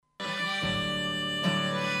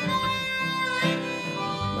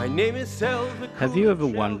My name is Selva. Have you ever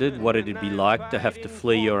wondered what it'd be like to have to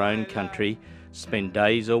flee your own country, spend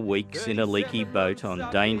days or weeks in a leaky boat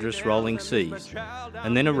on dangerous rolling seas,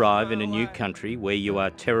 and then arrive in a new country where you are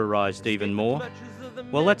terrorised even more?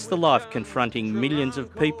 Well, that's the life confronting millions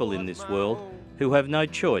of people in this world who have no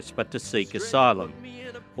choice but to seek asylum.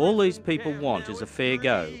 All these people want is a fair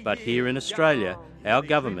go, but here in Australia, our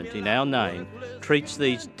government, in our name, treats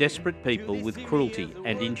these desperate people with cruelty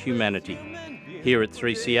and inhumanity. Here at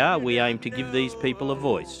 3CR, we aim to give these people a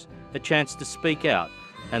voice, a chance to speak out,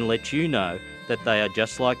 and let you know that they are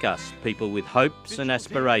just like us, people with hopes and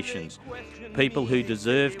aspirations, people who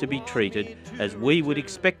deserve to be treated as we would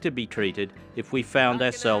expect to be treated if we found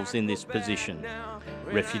ourselves in this position.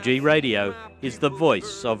 Refugee Radio is the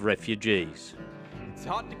voice of refugees. It's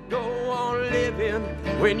hard to go on living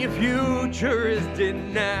when your future is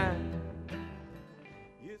denied.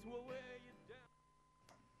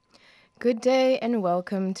 Good day and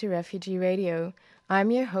welcome to Refugee Radio.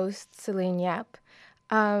 I'm your host, Celine Yap.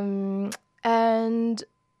 And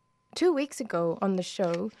 2 weeks ago on the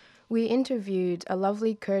show, we interviewed a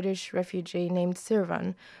lovely Kurdish refugee named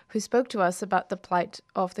Sirvan, who spoke to us about the plight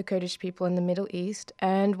of the Kurdish people in the Middle East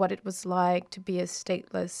and what it was like to be a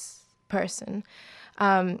stateless person.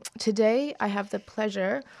 Today, I have the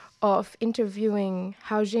pleasure of interviewing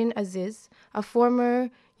Haujin Aziz, a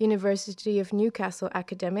former University of Newcastle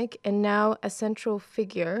academic and now a central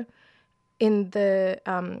figure in the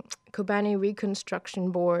Kobani Reconstruction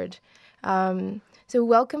Board. So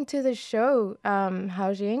welcome to the show,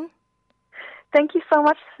 Haujin. Thank you so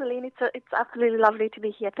much, Celine. It's absolutely lovely to be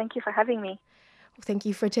here. Thank you for having me. Thank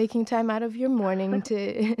you for taking time out of your morning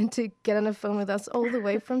to get on the phone with us all the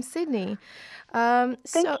way from Sydney.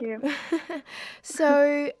 Thank you.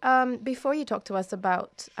 So before you talk to us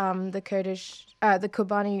about the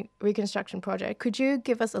Kobani Reconstruction Project, could you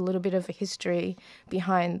give us a little bit of a history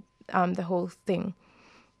behind the whole thing?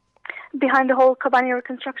 Behind the whole Kobani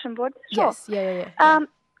Reconstruction Board? Sure. Yes, yeah.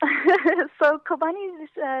 So Kobani is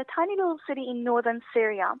this tiny little city in northern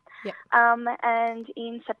Syria. Yeah. And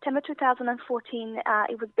in September 2014,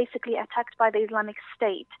 it was basically attacked by the Islamic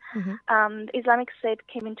State. Mm-hmm. The Islamic State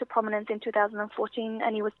came into prominence in 2014,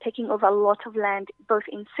 and it was taking over a lot of land, both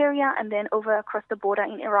in Syria and then over across the border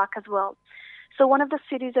in Iraq as well. So one of the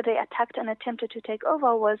cities that they attacked and attempted to take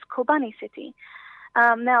over was Kobani city.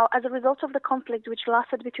 Now, as a result of the conflict, which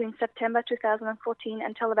lasted between September 2014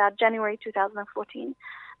 until about January 2014,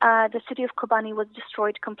 the city of Kobani was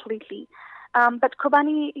destroyed completely. But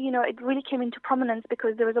Kobani, it really came into prominence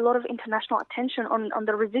because there was a lot of international attention on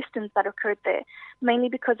the resistance that occurred there, mainly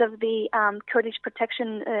because of the Kurdish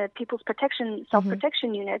People's Protection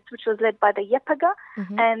Self-Protection Units, which was led by the YPG,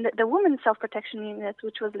 and the Women's Self-Protection Units,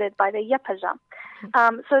 which was led by the YPJ.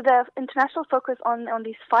 So the international focus on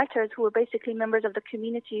these fighters who were basically members of the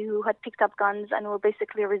community who had picked up guns and were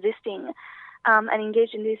basically resisting and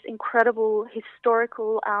engaged in this incredible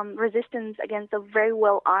historical resistance against a very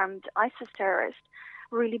well-armed ISIS terrorist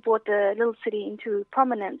really brought the little city into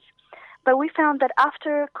prominence. But we found that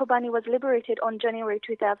after Kobani was liberated on January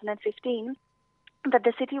 2015, that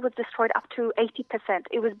the city was destroyed up to 80%.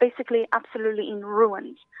 It was basically absolutely in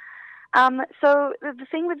ruins. So the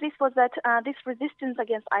thing with this was that this resistance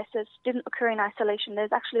against ISIS didn't occur in isolation.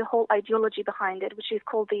 There's actually a whole ideology behind it, which is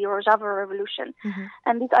called the Rojava Revolution.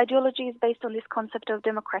 And this ideology is based on this concept of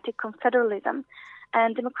democratic confederalism.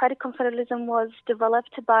 And democratic confederalism was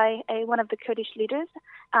developed by one of the Kurdish leaders.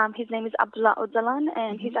 His name is Abdullah Öcalan,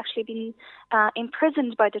 and he's actually been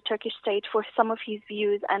imprisoned by the Turkish state for some of his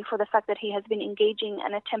views and for the fact that he has been engaging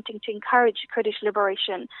and attempting to encourage Kurdish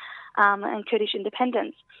liberation and Kurdish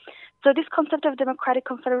independence. So this concept of democratic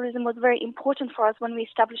confederalism was very important for us when we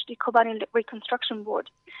established the Kobani Reconstruction Board.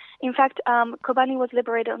 In fact, Kobani was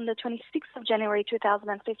liberated on the 26th of January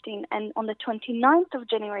 2015, and on the 29th of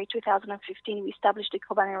January 2015, we established the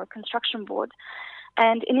Kobani Reconstruction Board.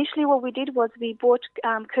 And initially what we did was we brought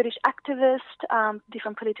Kurdish activists,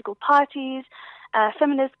 different political parties,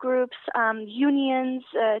 feminist groups, unions,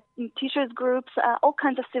 teachers groups, all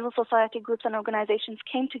kinds of civil society groups and organizations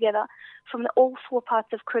came together from all four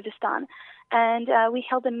parts of Kurdistan. And we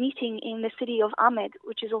held a meeting in the city of Ahmed,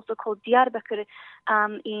 which is also called Diyarbakir,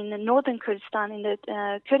 in northern Kurdistan, in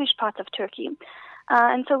the Kurdish part of Turkey.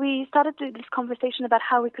 And so we started this conversation about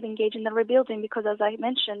how we could engage in the rebuilding because, as I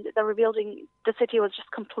mentioned, the city was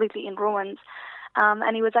just completely in ruins.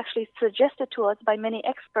 And it was actually suggested to us by many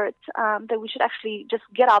experts that we should actually just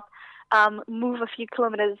get up, move a few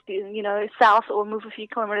kilometers, south or move a few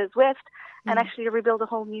kilometers west and actually rebuild a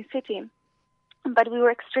whole new city. But we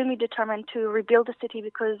were extremely determined to rebuild the city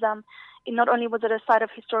because not only was it a site of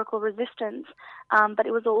historical resistance, but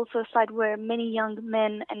it was also a site where many young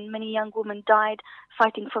men and many young women died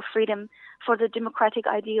fighting for freedom, for the democratic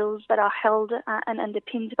ideals that are held and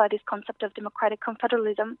underpinned by this concept of democratic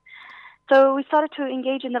confederalism. So we started to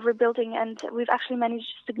engage in the rebuilding, and we've actually managed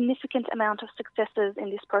a significant amount of successes in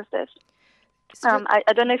this process.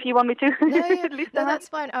 I don't know if you want me to list them. No, that's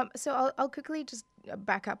fine. So I'll quickly just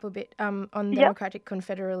back up a bit on democratic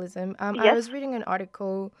confederalism. I was reading an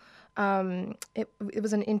article. It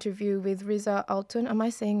was an interview with Riza Altun. Am I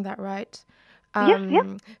saying that right?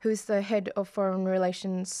 Yes. Who's the head of foreign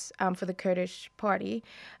relations for the Kurdish party.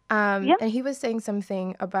 And he was saying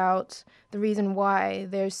something about the reason why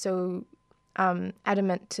they're so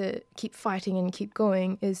adamant to keep fighting and keep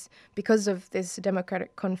going is because of this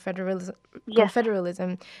democratic confederalism.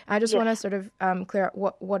 I just want to sort of clear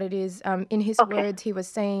up what it is. In his words, he was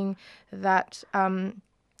saying that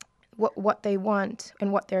what they want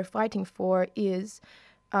and what they're fighting for is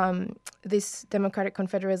this democratic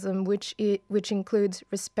confederalism, which includes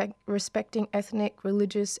respecting ethnic,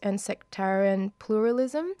 religious, and sectarian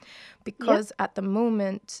pluralism, because at the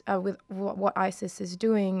moment, with what ISIS is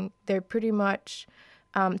doing, they're pretty much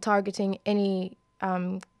targeting any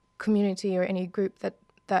community or any group that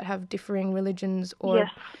have differing religions or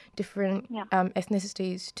different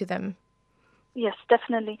ethnicities to them. Yes,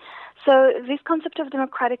 definitely. So this concept of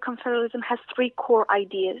democratic confederalism has three core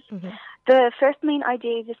ideas. Mm-hmm. The first main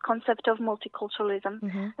idea is this concept of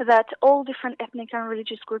multiculturalism, that all different ethnic and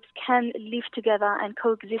religious groups can live together and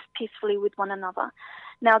coexist peacefully with one another.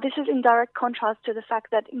 Now, this is in direct contrast to the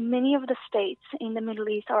fact that many of the states in the Middle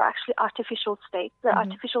East are actually artificial states. They're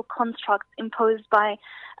artificial constructs imposed by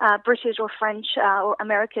British or French or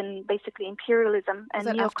American, basically, imperialism and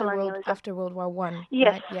neocolonialism. After World War I?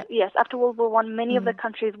 Yes, right? Yes. After World War I, many of the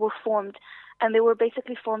countries were formed, and they were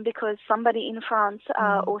basically formed because somebody in France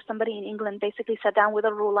or somebody in England basically sat down with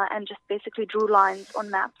a ruler and just basically drew lines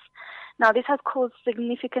on maps. Now, this has caused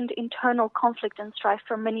significant internal conflict and strife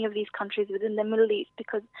for many of these countries within the Middle East,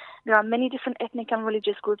 because there are many different ethnic and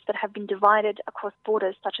religious groups that have been divided across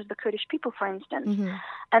borders, such as the Kurdish people, for instance.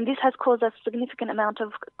 And this has caused a significant amount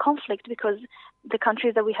of conflict because the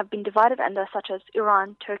countries that we have been divided under, such as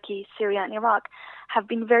Iran, Turkey, Syria, and Iraq, have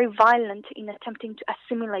been very violent in attempting to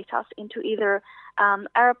assimilate us into either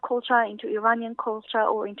Arab culture, into Iranian culture,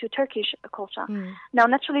 or into Turkish culture. Now,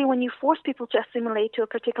 naturally, when you force people to assimilate to a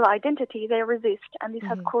particular identity, they resist, and this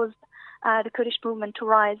has caused the Kurdish movement to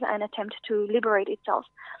rise and attempt to liberate itself.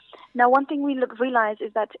 Now, one thing we realize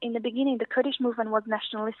is that in the beginning, the Kurdish movement was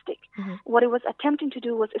nationalistic. What it was attempting to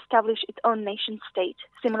do was establish its own nation state,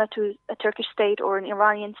 similar to a Turkish state or an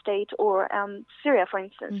Iranian state or Syria, for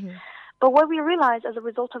instance. But what we realized as a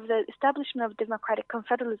result of the establishment of democratic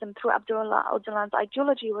confederalism through Abdullah Öcalan's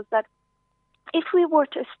ideology was that if we were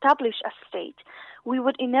to establish a state, we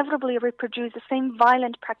would inevitably reproduce the same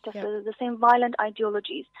violent practices, the same violent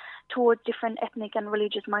ideologies towards different ethnic and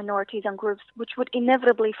religious minorities and groups, which would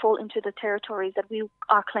inevitably fall into the territories that we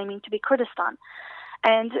are claiming to be Kurdistan.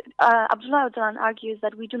 And Abdullah Öcalan argues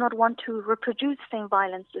that we do not want to reproduce the same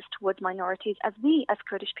violences towards minorities as we, as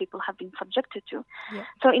Kurdish people, have been subjected to.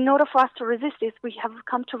 So in order for us to resist this, we have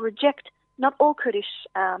come to reject. Not all Kurdish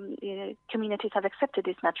communities have accepted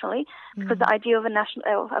this, naturally, because the idea of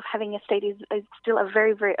of having a state is still a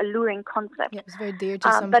very, very alluring concept. Yeah, it's very dear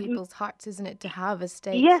to some people's hearts, isn't it, to have a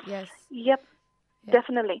state? Yep,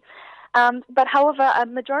 definitely. But however, a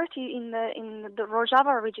majority in the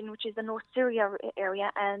Rojava region, which is the North Syria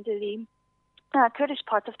area, and the Kurdish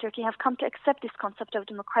parts of Turkey have come to accept this concept of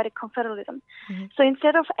democratic confederalism. So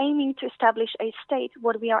instead of aiming to establish a state,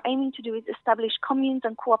 what we are aiming to do is establish communes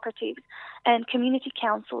and cooperatives and community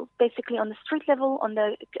councils, basically on the street level, on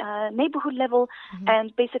the neighborhood level,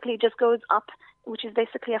 and basically it just goes up, which is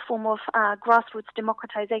basically a form of grassroots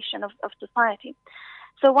democratization of society.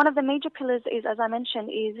 So one of the major pillars is, as I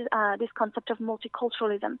mentioned, is this concept of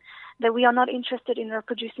multiculturalism, that we are not interested in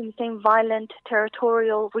reproducing the same violent,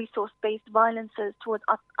 territorial, resource-based violences towards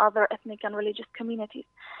other ethnic and religious communities.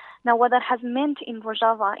 Now, what that has meant in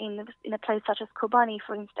Rojava, in a place such as Kobani,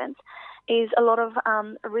 for instance, is a lot of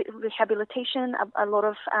rehabilitation, a lot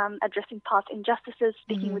of addressing past injustices,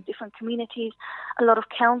 speaking with different communities, a lot of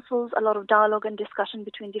councils, a lot of dialogue and discussion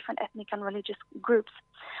between different ethnic and religious groups.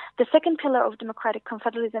 The second pillar of democratic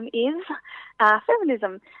confederalism is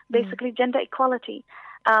feminism, basically gender equality.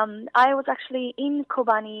 I was actually in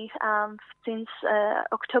Kobani since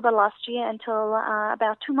October last year until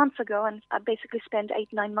about 2 months ago, and I basically spent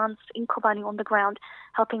 8-9 months in Kobani on the ground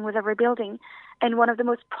helping with the rebuilding. And one of the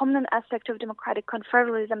most prominent aspects of democratic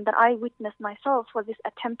confederalism that I witnessed myself was this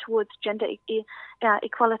attempt towards gender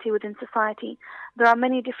equality within society. There are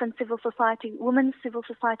many different women's civil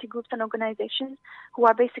society groups and organizations who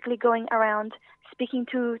are basically going around speaking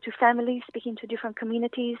to families, speaking to different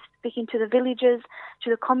communities, speaking to the villages, to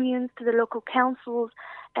the communes, to the local councils,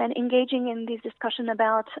 and engaging in this discussion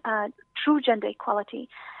about true gender equality.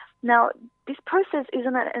 Now, this process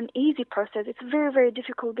isn't an easy process. It's very, very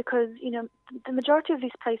difficult because, the majority of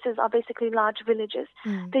these places are basically large villages.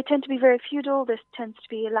 They tend to be very feudal. There tends to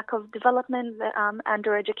be a lack of development,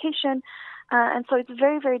 under-education. And so it's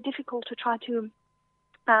very, very difficult to try to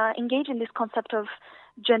engage in this concept of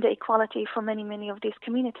gender equality for many, many of these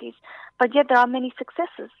communities. But yet there are many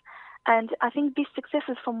successes. And I think these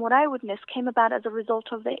successes, from what I witnessed, came about as a result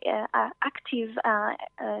of the active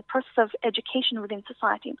process of education within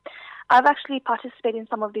society. I've actually participated in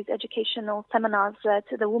some of these educational seminars that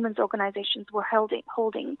the women's organizations were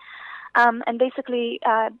holding. And basically,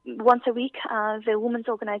 once a week, the women's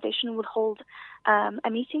organization would hold a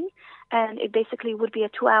meeting, and it basically would be a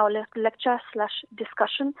 2-hour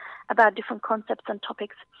lecture/discussion about different concepts and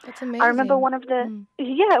topics. That's amazing. I remember one of the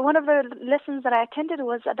lessons that I attended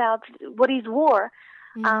was about what is war.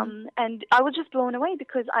 And I was just blown away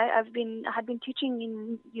because I had been teaching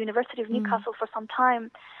in University of Newcastle for some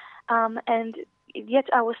time, and yet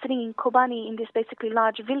I was sitting in Kobani, in this basically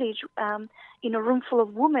large village, in a room full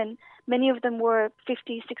of women. Many of them were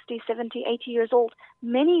 50, 60, 70, 80 years old.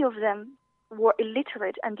 Many of them were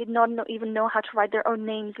illiterate and did not even know how to write their own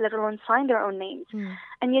names, let alone sign their own names.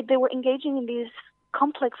 And yet they were engaging in these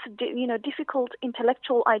complex, difficult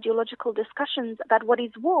intellectual, ideological discussions about what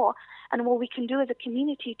is war and what we can do as a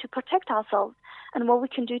community to protect ourselves, and what we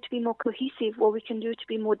can do to be more cohesive, what we can do to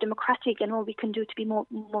be more democratic, and what we can do to be more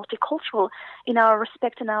multicultural in our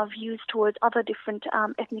respect and our views towards other different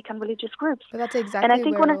ethnic and religious groups. But that's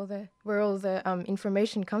exactly where all the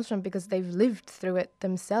information comes from, because they've lived through it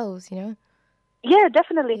themselves, Yeah,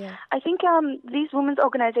 definitely. Yeah. I think these women's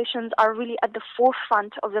organizations are really at the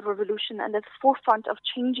forefront of the revolution and at the forefront of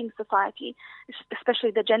changing society,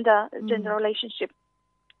 especially the gender relationship.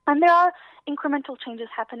 And there are incremental changes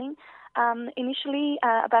happening. Initially,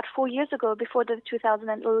 about 4 years ago, before the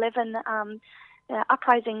 2011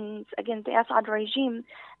 uprisings against the Assad regime,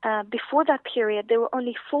 before that period, there were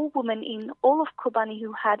only 4 women in all of Kobani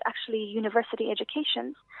who had actually university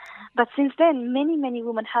educations. But since then, many, many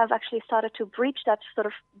women have actually started to breach that sort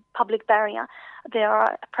of public barrier. They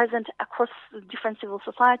are present across different civil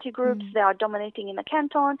society groups. They are dominating in the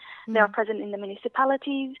canton. They are present in the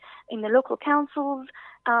municipalities, in the local councils.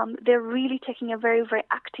 They're really taking a very, very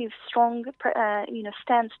active, strong,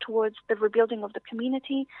 stance towards the rebuilding of the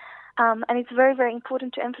community. And it's very, very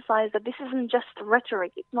important to emphasize that this isn't just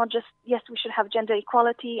rhetoric. It's not just, yes, we should have gender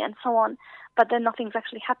equality and so on, but then nothing's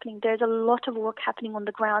actually happening. There's a lot of work happening on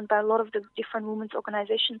the ground by a lot of the different women's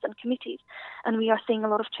organizations and committees, and we are seeing a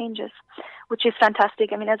lot of changes, which is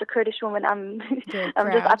fantastic. I mean, as a Kurdish woman, I'm just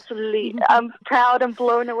absolutely proud and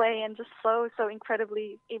blown away, and just so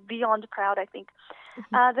incredibly beyond proud, I think.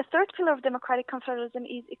 The third pillar of democratic confederalism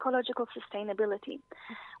is ecological sustainability.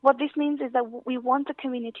 What this means is that we want the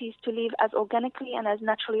communities to live as organically and as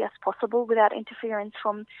naturally as possible without interference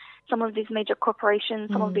from some of these major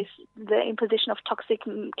corporations, some of the imposition of toxic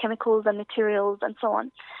chemicals and materials and so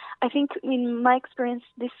on. I think in my experience,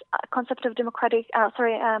 this concept of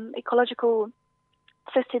ecological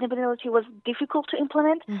sustainability was difficult to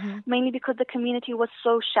implement, mainly because the community was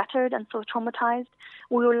so shattered and so traumatized.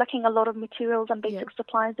 We were lacking a lot of materials and basic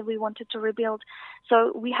supplies that we wanted to rebuild.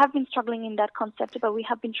 So we have been struggling in that concept, but we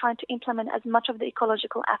have been trying to implement as much of the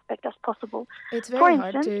ecological aspect as possible. It's very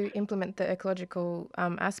hard to implement the ecological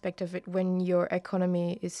aspect of it when your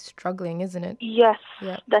economy is struggling, isn't it? Yes,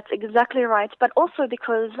 that's exactly right. But also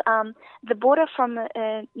because the border from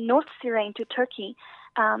North Syria into Turkey,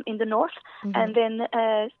 in the north, and then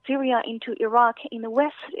Syria into Iraq in the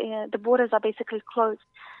west, the borders are basically closed.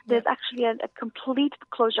 There's actually a complete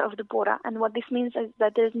closure of the border, and what this means is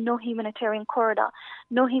that there's no humanitarian corridor.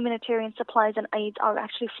 No humanitarian supplies and aid are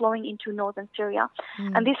actually flowing into northern Syria.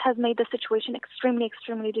 And this has made the situation extremely,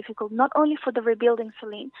 extremely difficult, not only for the rebuilding,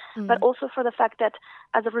 Celine, but also for the fact that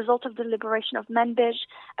as a result of the liberation of Manbij,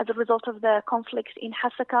 as a result of the conflict in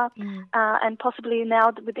Hasaka, and possibly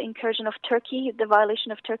now with the incursion of Turkey, the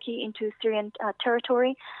violation of Turkey into Syrian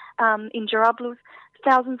territory, in Jarablus,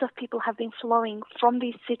 thousands of people have been flowing from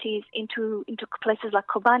these cities into places like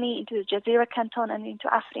Kobani, into the Jazeera Canton, and into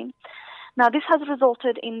Afrin. Now, this has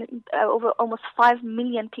resulted in over almost 5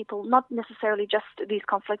 million people, not necessarily just these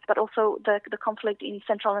conflicts, but also the conflict in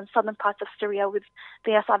central and southern parts of Syria with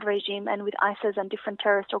the Assad regime and with ISIS and different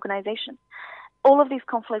terrorist organizations. all of these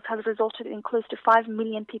conflicts have resulted in close to 5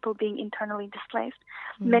 million people being internally displaced.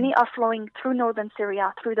 Many are flowing through northern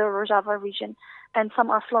Syria, through the Rojava region, and some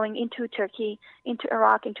are flowing into Turkey, into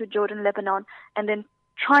Iraq, into Jordan, Lebanon, and then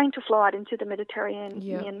trying to flow out into the Mediterranean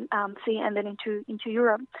Sea and then into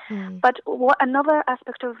Europe. But another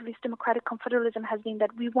aspect of this democratic confederalism has been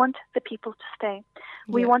that we want the people to stay.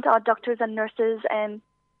 We want our doctors and nurses and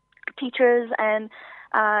teachers and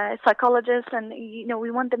psychologists, and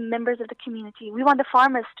we want the members of the community. We want the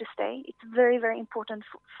farmers to stay. It's very, very important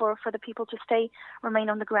for the people to stay, remain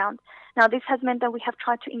on the ground. Now, this has meant that we have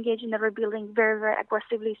tried to engage in the rebuilding very, very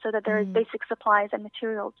aggressively so that there is basic supplies and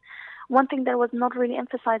materials. One thing that was not really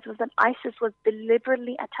emphasized was that ISIS was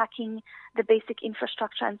deliberately attacking the basic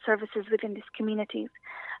infrastructure and services within these communities.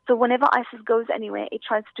 So whenever ISIS goes anywhere, it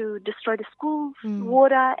tries to destroy the schools,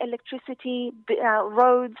 water, electricity,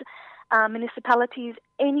 roads, municipalities,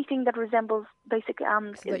 anything that resembles basic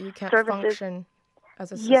so that you can't services. Function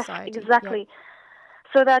as a society. Yes, exactly. Yeah.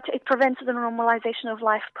 So that it prevents the normalization of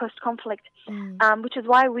life post-conflict, which is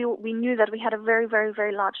why we knew that we had a very, very,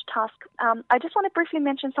 very large task. I just want to briefly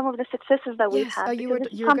mention some of the successes that we've had. You're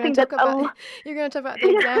going to talk about the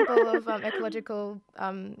example of ecological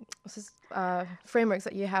frameworks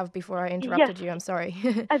that you have before I interrupted you. I'm sorry.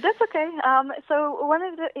 That's okay. So one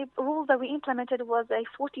of the rules that we implemented was a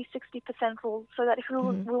 40-60% rule, so that if we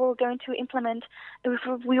were going to implement, if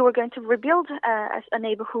we were going to rebuild a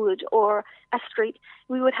neighborhood or a street,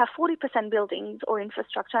 we would have 40% buildings or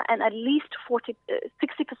infrastructure and at least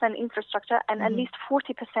 60% infrastructure and at least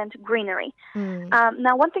 40% greenery.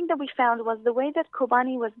 Now, one thing that we found was the way that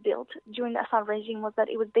Kobani was built during the Assad regime was that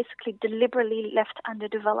it was basically deliberately left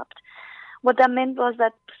underdeveloped. What that meant was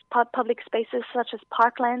that public spaces such as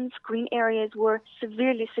parklands, green areas were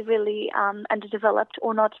severely underdeveloped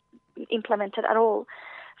or not implemented at all.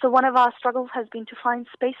 So one of our struggles has been to find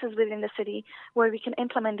spaces within the city where we can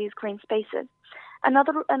implement these green spaces.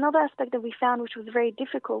 Another aspect that we found, which was very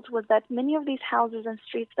difficult, was that many of these houses and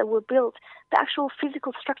streets that were built, the actual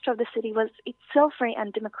physical structure of the city was itself very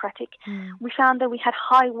undemocratic. We found that we had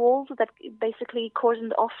high walls that basically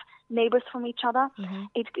cordoned off neighbors from each other.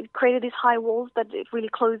 It created these high walls that really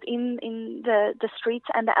closed in the streets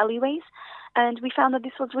and the alleyways. And we found that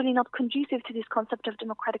this was really not conducive to this concept of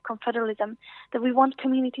democratic confederalism, that we want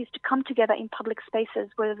communities to come together in public spaces,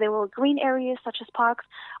 whether they were green areas such as parks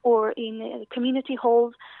or in community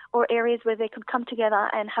halls or areas where they could come together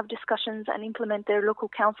and have discussions and implement their local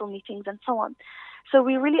council meetings and so on. So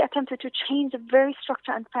we really attempted to change the very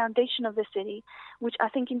structure and foundation of the city, which I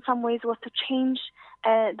think in some ways was to change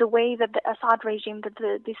the way that the Assad regime, that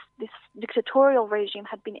this dictatorial regime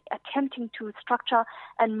had been attempting to structure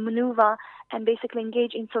and maneuver and basically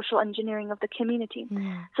engage in social engineering of the community.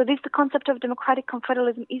 So the concept of democratic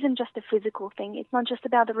confederalism isn't just a physical thing. It's not just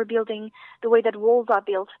about the rebuilding, the way that walls are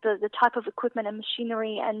built, the type of equipment and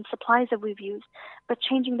machinery and supplies that we've used, but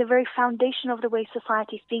changing the very foundation of the way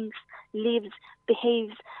society thinks, lives,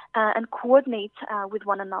 behaves, and coordinates with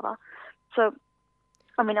one another. So,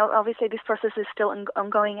 I mean, obviously this process is still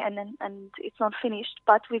ongoing and it's not finished,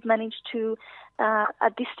 but we've managed to,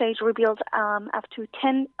 at this stage, rebuild up to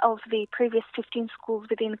 10 of the previous 15 schools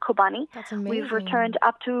within Kobani. That's amazing. We've returned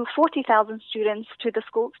up to 40,000 students to the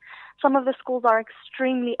schools. Some of the schools are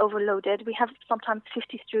extremely overloaded. We have sometimes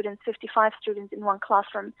 50 students, 55 students in one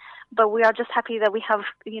classroom, but we are just happy that we have,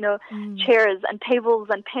 chairs and tables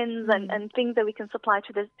and pens and things that we can supply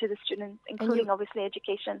to the students, including obviously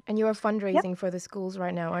education. And you are fundraising for the schools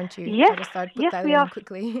right now, aren't you? Yes, I just thought I'd put that in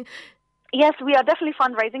quickly. Yes, we are definitely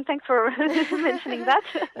fundraising. Thanks for mentioning that.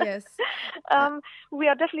 Yes. We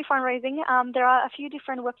are definitely fundraising. There are a few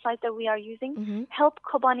different websites that we are using.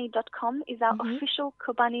 Helpkobani.com is our official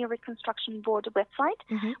Kobani Reconstruction Board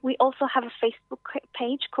website. We also have a Facebook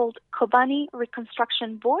page called Kobani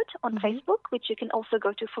Reconstruction Board on Facebook, which you can also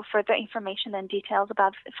go to for further information and details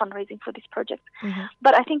about fundraising for this project.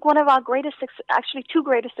 But I think one of our two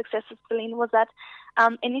greatest successes, Celine, was that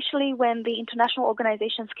initially when the international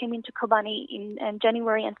organizations came into Kobani in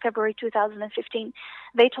January and February 2015,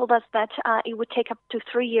 they told us that it would take up to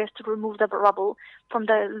 3 years to remove the rubble from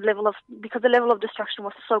because the level of destruction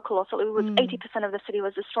was so colossal. It was 80% of the city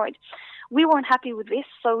was destroyed. We weren't happy with this,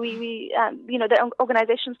 so the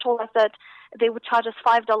organizations told us that they would charge us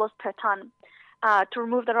 $5 per ton to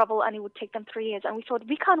remove the rubble, and it would take them 3 years. And we thought,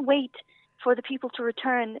 we can't wait for the people to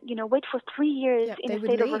return, wait for 3 years in a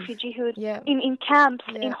state of refugeehood, in camps,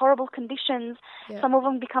 in horrible conditions, some of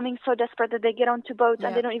them becoming so desperate that they get onto boats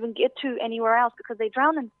and they don't even get to anywhere else because they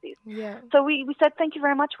drown in the sea. So we said, thank you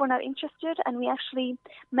very much, we're not interested, and we actually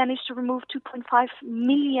managed to remove 2.5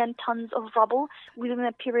 million tons of rubble within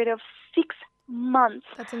a period of 6 months.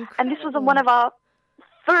 That's incredible. And this was one of our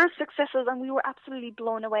first successes, and we were absolutely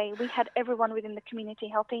blown away. We had everyone within the community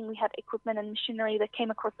helping. We had equipment and machinery that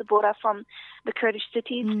came across the border from the Kurdish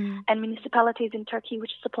cities and municipalities in Turkey,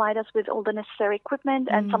 which supplied us with all the necessary equipment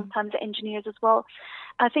and sometimes the engineers as well.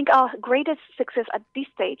 I think our greatest success at this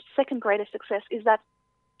stage, second greatest success, is that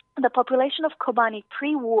the population of Kobani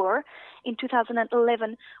pre-war in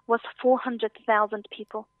 2011 was 400,000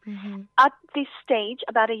 people. At this stage,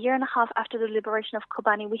 about a year and a half after the liberation of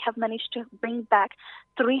Kobani, we have managed to bring back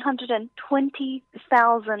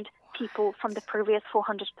 320,000 people from the previous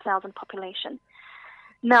 400,000 population.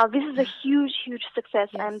 Now, this is a huge, huge success,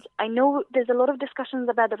 and I know there's a lot of discussions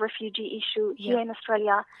about the refugee issue here in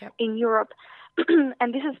Australia, in Europe,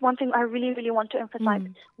 and this is one thing I really, really want to emphasize.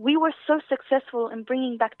 We were so successful in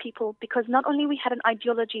bringing back people because not only we had an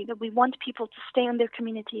ideology that we want people to stay in their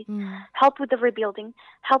community, help with the rebuilding,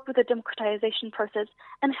 help with the democratization process,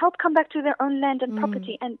 and help come back to their own land and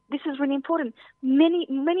property. And this is really important. Many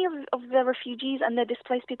of the refugees and the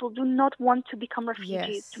displaced people do not want to become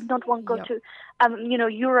refugees, do not want to go to,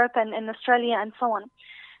 Europe and Australia and so on.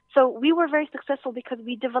 So we were very successful because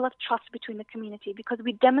we developed trust between the community, because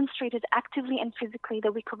we demonstrated actively and physically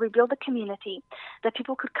that we could rebuild the community, that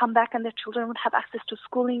people could come back and their children would have access to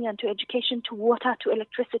schooling and to education, to water, to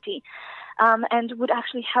electricity, and would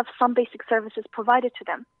actually have some basic services provided to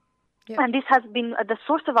them. And this has been the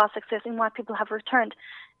source of our success in why people have returned.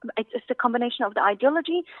 It's a combination of the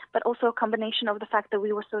ideology, but also a combination of the fact that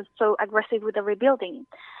we were so aggressive with the rebuilding.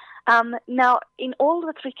 Now, in all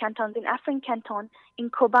the three cantons, in Afrin Canton, in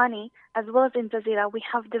Kobani, as well as in Jazeera, we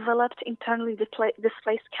have developed internally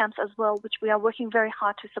displaced camps as well, which we are working very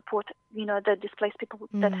hard to support, the displaced people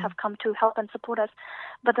that have come to help and support us.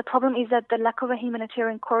 But the problem is that the lack of a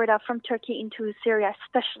humanitarian corridor from Turkey into Syria,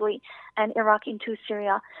 especially, and Iraq into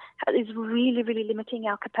Syria, is really, really limiting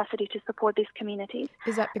our capacity to support these communities.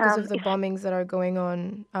 Is that because of the bombings that are going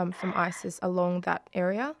on from ISIS along that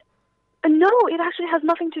area? No, it actually has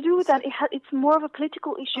nothing to do with that. It's more of a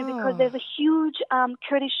political issue because there's a huge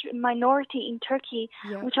Kurdish minority in Turkey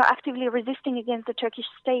which are actively resisting against the Turkish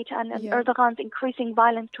state and Erdogan's increasing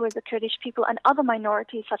violence towards the Kurdish people and other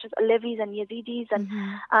minorities such as Alevis and Yazidis and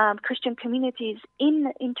Christian communities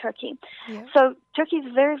in Turkey. So Turkey is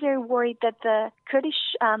very, very worried that the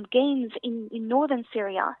Kurdish gains in northern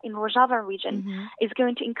Syria, in Rojava region, is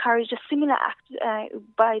going to encourage a similar act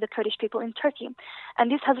by the Kurdish people in Turkey.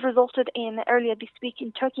 And this has resulted in earlier this week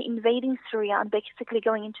in Turkey invading Syria and basically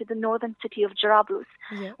going into the northern city of Jarablus,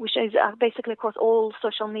 which is basically across all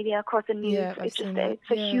social media, across the news. It's a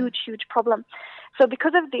huge, huge problem. So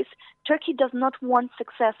because of this, Turkey does not want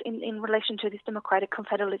success in relation to this democratic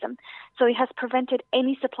confederalism. So it has prevented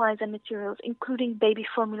any supplies and materials, including baby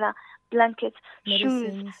formula, blankets,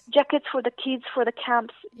 medicines, shoes, jackets for the kids, for the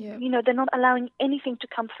camps. They're not allowing anything to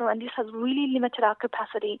come through, and this has really limited our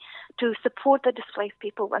capacity to support the displaced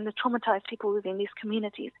people and the traumatized people within these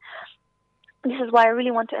communities. This is why I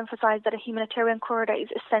really want to emphasize that a humanitarian corridor is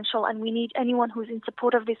essential, and we need anyone who's in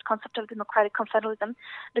support of this concept of democratic confederalism,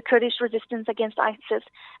 the Kurdish resistance against ISIS,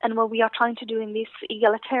 and what we are trying to do in this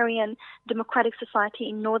egalitarian democratic society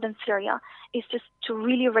in northern Syria is just to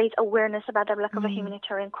really raise awareness about the lack of a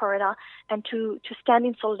humanitarian corridor and to stand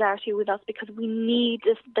in solidarity with us, because we need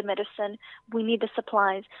the medicine, we need the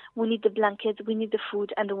supplies, we need the blankets, we need the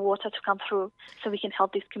food and the water to come through so we can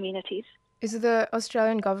help these communities. Is the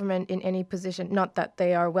Australian government in any position, not that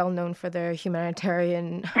they are well known for their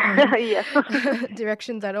humanitarian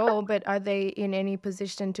directions at all, but are they in any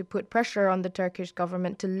position to put pressure on the Turkish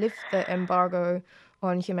government to lift the embargo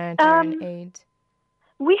on humanitarian aid?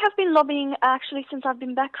 We have been lobbying, actually, since I've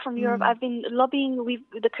been back from Europe. I've been lobbying with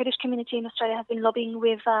the Kurdish community in Australia, has been lobbying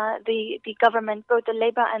with the government, both the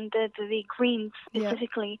Labour and the Greens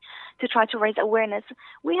specifically, to try to raise awareness.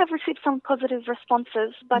 We have received some positive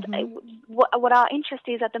responses, but what our interest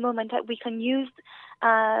is at the moment, that we can use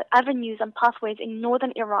avenues and pathways in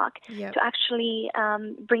northern Iraq to actually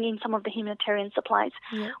bring in some of the humanitarian supplies.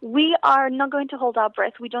 We are not going to hold our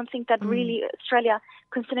breath. We don't think that really Australia,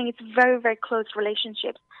 considering its very, very close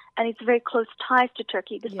relationships and its very close ties to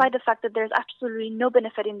Turkey, despite the fact that there's absolutely no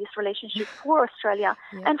benefit in this relationship for Australia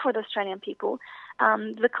and for the Australian people,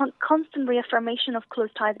 the constant reaffirmation of close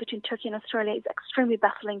ties between Turkey and Australia is extremely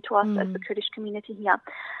baffling to us as the Kurdish community here,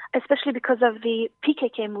 especially because of the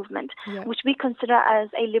PKK movement, which we consider as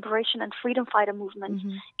a liberation and freedom fighter movement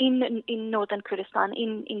in northern Kurdistan,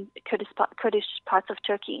 in Kurdish parts of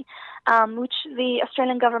Turkey, which the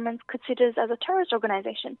Australian government considers as a terrorist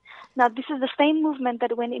organization. Now, this is the same movement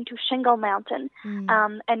that went into Shingal Mountain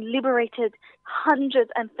and liberated hundreds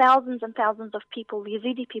and thousands of people,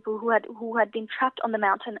 Yazidi people, who had been trapped on the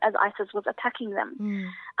mountain as ISIS was attacking them.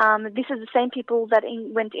 This is the same people that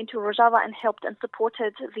went into Rojava and helped and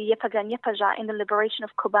supported the Yepaja in the liberation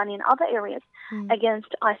of Kobani and other areas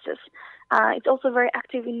against ISIS. It's also very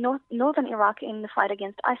active in northern Iraq in the fight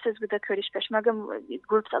against ISIS with the Kurdish Peshmerga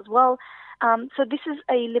groups as well. So this is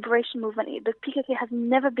a liberation movement. The PKK has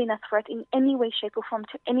never been a threat in any way, shape or form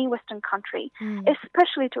to any Western country,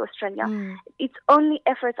 especially to Australia. Its only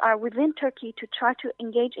efforts are within Turkey to try to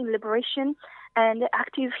engage in liberation and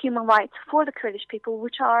active human rights for the Kurdish people,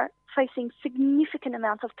 which are facing significant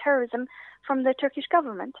amounts of terrorism from the Turkish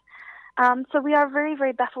government. So we are very,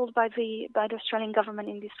 very baffled by the Australian government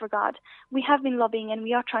in this regard. We have been lobbying and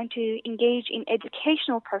we are trying to engage in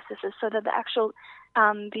educational processes so that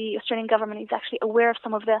the Australian government is actually aware of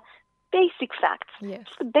some of the basic facts,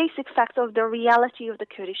 the basic facts of the reality of the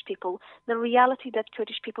Kurdish people, the reality that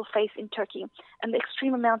Kurdish people face in Turkey, and the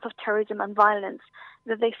extreme amounts of terrorism and violence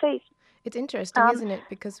that they face. It's interesting, isn't it?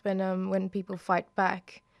 Because when people fight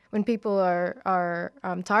back, when people are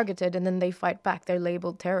targeted and then they fight back, they're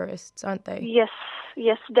labeled terrorists, aren't they?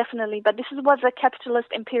 Yes, definitely. But this is what the capitalist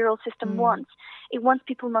imperial system wants. It wants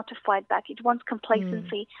people not to fight back. It wants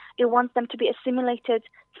complacency. It wants them to be assimilated,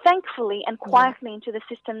 thankfully and quietly, into the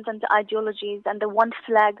systems and the ideologies and the one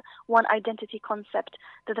flag, one identity concept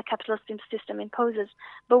that the capitalist system imposes.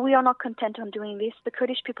 But we are not content on doing this. The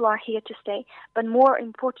Kurdish people are here to stay. But more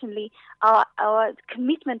importantly, our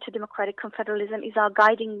commitment to democratic confederalism is our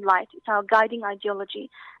guiding light. It's our guiding ideology.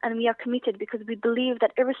 And we are committed because we believe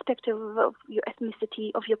that irrespective of your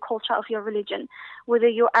ethnicity, of your culture, of your religion, whether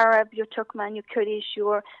you're Arab, you're Turkmen, you're Kurdish,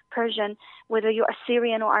 you're Persian, whether you're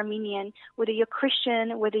Assyrian or Armenian, whether you're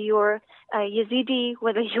Christian, whether you're Yazidi,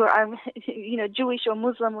 whether you're Jewish or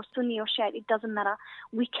Muslim or Sunni or Shiite, it doesn't matter.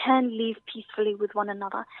 We can live peacefully with one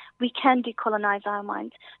another. We can decolonize our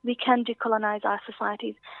minds. We can decolonize our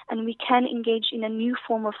societies, and we can engage in a new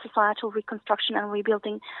form of societal reconstruction and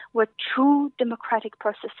rebuilding where true democratic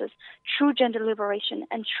processes, true gender liberation,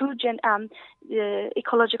 and true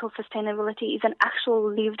ecological sustainability is an actual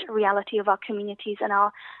lived reality of our communities and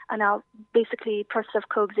our basically process of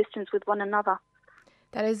coexistence with one another.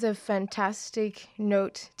 That is a fantastic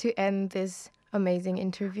note to end this amazing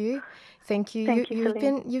interview. Thank you.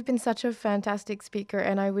 You've been such a fantastic speaker,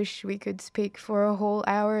 and I wish we could speak for a whole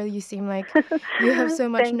hour. You seem like you have so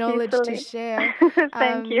much knowledge to share.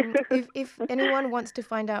 Thank you. If anyone wants to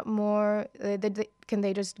find out more, can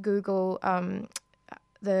they just Google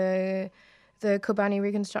the Kobani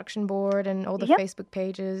Reconstruction Board and all the Facebook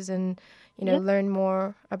pages and learn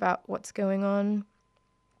more about what's going on?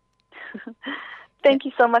 Thank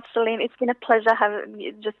you so much, Celine. It's been a pleasure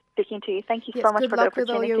just speaking to you. Thank you so much for the opportunity. Good luck with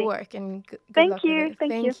all your work and good Thank luck you. with it.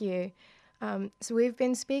 Thank you. So we've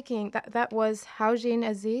been speaking. That was Haujin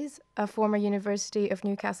Aziz, a former University of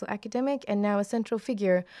Newcastle academic and now a central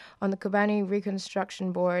figure on the Kobani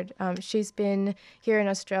Reconstruction Board. She's been here in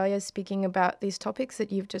Australia speaking about these topics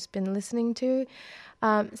that you've just been listening to.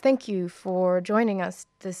 Thank you for joining us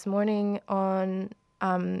this morning on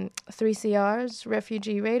 3CR's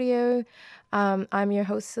Refugee Radio. I'm your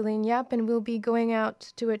host, Celine Yap, and we'll be going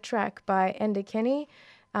out to a track by Enda Kenny,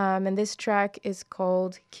 and this track is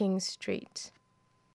called King Street.